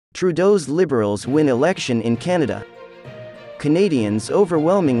Trudeau's Liberals win election in Canada. Canadians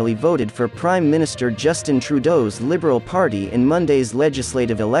overwhelmingly voted for Prime Minister Justin Trudeau's Liberal Party in Monday's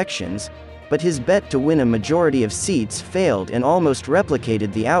legislative elections, but his bet to win a majority of seats failed and almost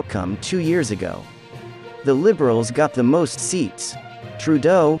replicated the outcome 2 years ago. The Liberals got the most seats.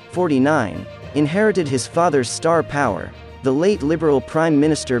 Trudeau, 49, inherited his father's star power, the late Liberal Prime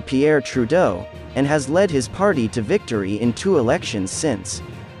Minister Pierre Trudeau, and has led his party to victory in 2 elections since.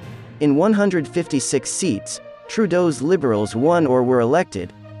 In 156 seats, Trudeau's Liberals won or were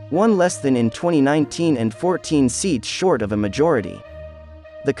elected, one less than in 2019 and 14 seats short of a majority.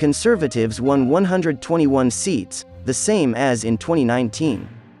 The Conservatives won 121 seats, the same as in 2019.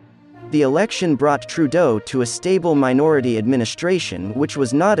 The election brought Trudeau to a stable minority administration which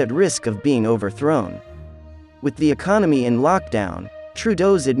was not at risk of being overthrown. With the economy in lockdown,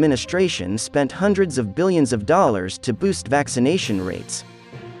 Trudeau's administration spent hundreds of billions of dollars to boost vaccination rates.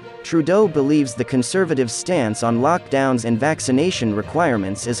 Trudeau believes the Conservative stance on lockdowns and vaccination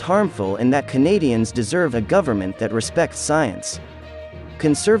requirements is harmful and that Canadians deserve a government that respects science.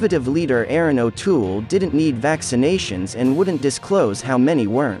 Conservative leader Erin O'Toole didn't need vaccinations and wouldn't disclose how many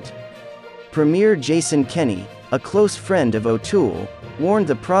weren't. Premier Jason Kenney, a close friend of O'Toole, warned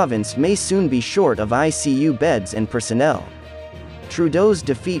the province may soon be short of ICU beds and personnel. Trudeau's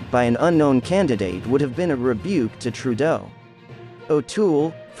defeat by an unknown candidate would have been a rebuke to Trudeau.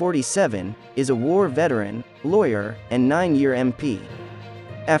 O'Toole, 47, is a war veteran, lawyer, and 9-year MP.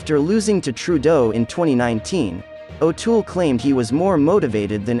 After losing to Trudeau in 2019, O'Toole claimed he was more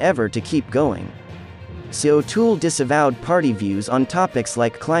motivated than ever to keep going. So O'Toole disavowed party views on topics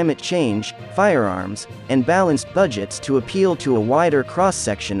like climate change, firearms, and balanced budgets to appeal to a wider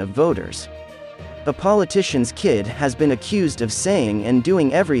cross-section of voters. A politician's kid has been accused of saying and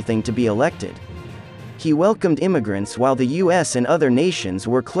doing everything to be elected. He welcomed immigrants while the US and other nations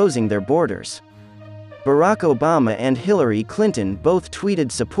were closing their borders. Barack Obama and Hillary Clinton both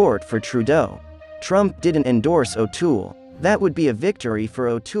tweeted support for Trudeau. Trump didn't endorse O'Toole. That would be a victory for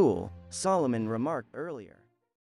O'Toole, Solomon remarked earlier.